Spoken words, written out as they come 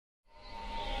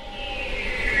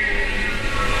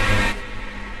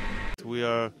we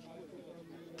are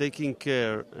taking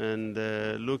care and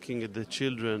looking at the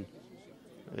children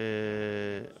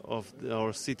of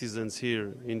our citizens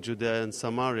here in Judea and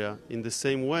Samaria in the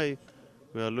same way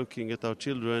we are looking at our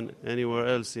children anywhere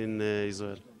else in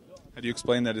Israel. How do you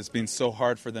explain that it's been so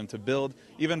hard for them to build,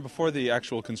 even before the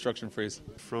actual construction freeze?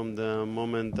 From the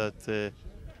moment that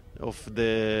of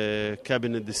the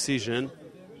cabinet decision,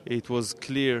 it was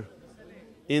clear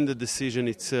in the decision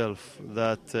itself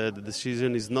that the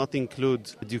decision is not include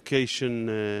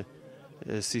education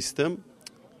system.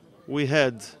 We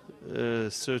had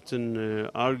certain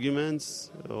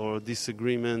arguments or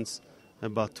disagreements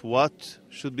about what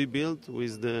should be built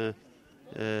with the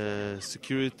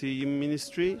security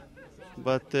ministry,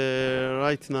 but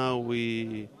right now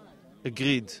we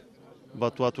agreed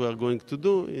about what we are going to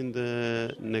do in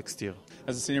the next year.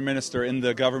 As a senior minister in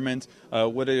the government,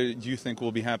 what do you think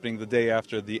will be happening the day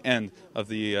after the end of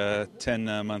the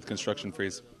 10-month construction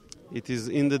freeze? It is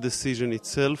in the decision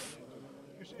itself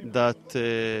that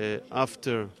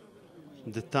after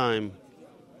the time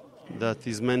that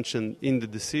is mentioned in the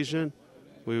decision,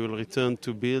 we will return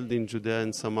to build in Judea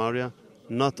and Samaria,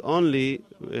 not only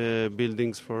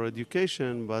buildings for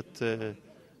education, but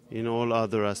in all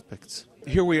other aspects.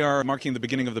 Here we are marking the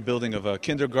beginning of the building of a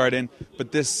kindergarten,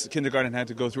 but this kindergarten had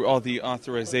to go through all the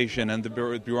authorization and the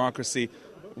bureaucracy.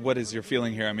 What is your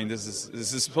feeling here? I mean, is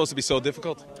this supposed to be so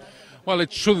difficult? Well,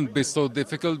 it shouldn't be so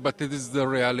difficult, but it is the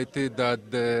reality that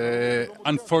the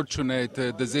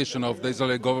unfortunate decision of the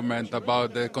Israeli government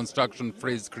about the construction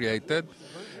freeze created.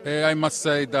 I must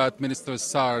say that Minister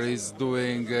Sar is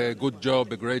doing a good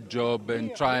job, a great job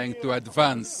in trying to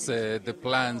advance the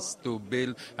plans to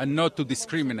build and not to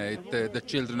discriminate the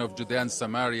children of Judea and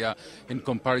Samaria in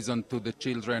comparison to the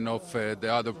children of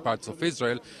the other parts of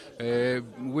Israel.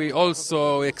 We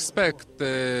also expect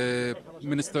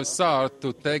Minister Sar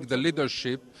to take the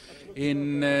leadership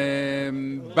in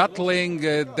battling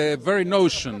the very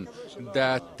notion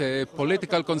that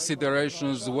political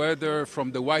considerations, whether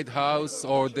from the White House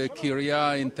or the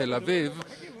Kiryat in Tel Aviv,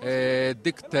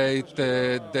 dictate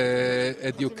the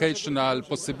educational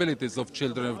possibilities of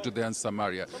children of Judea and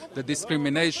Samaria. The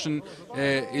discrimination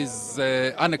is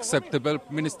unacceptable.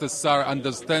 Minister Sar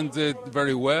understands it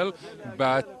very well,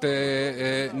 but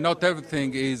not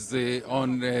everything is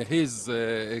on his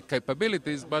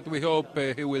capabilities, but we hope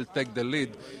he will take the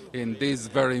lead in this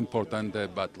very important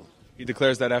battle. He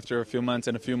declares that after a few months,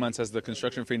 as the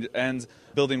construction freeze ends,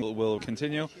 building will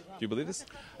continue. Do you believe this?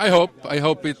 I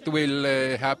hope it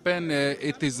will happen.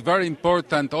 It is very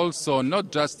important also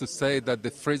not just to say that the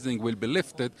freezing will be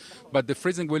lifted, but the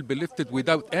freezing will be lifted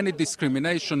without any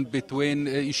discrimination between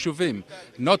Yishuvim,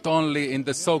 not only in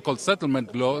the so-called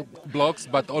settlement blocks,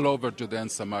 but all over Judea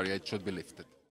and Samaria it should be lifted.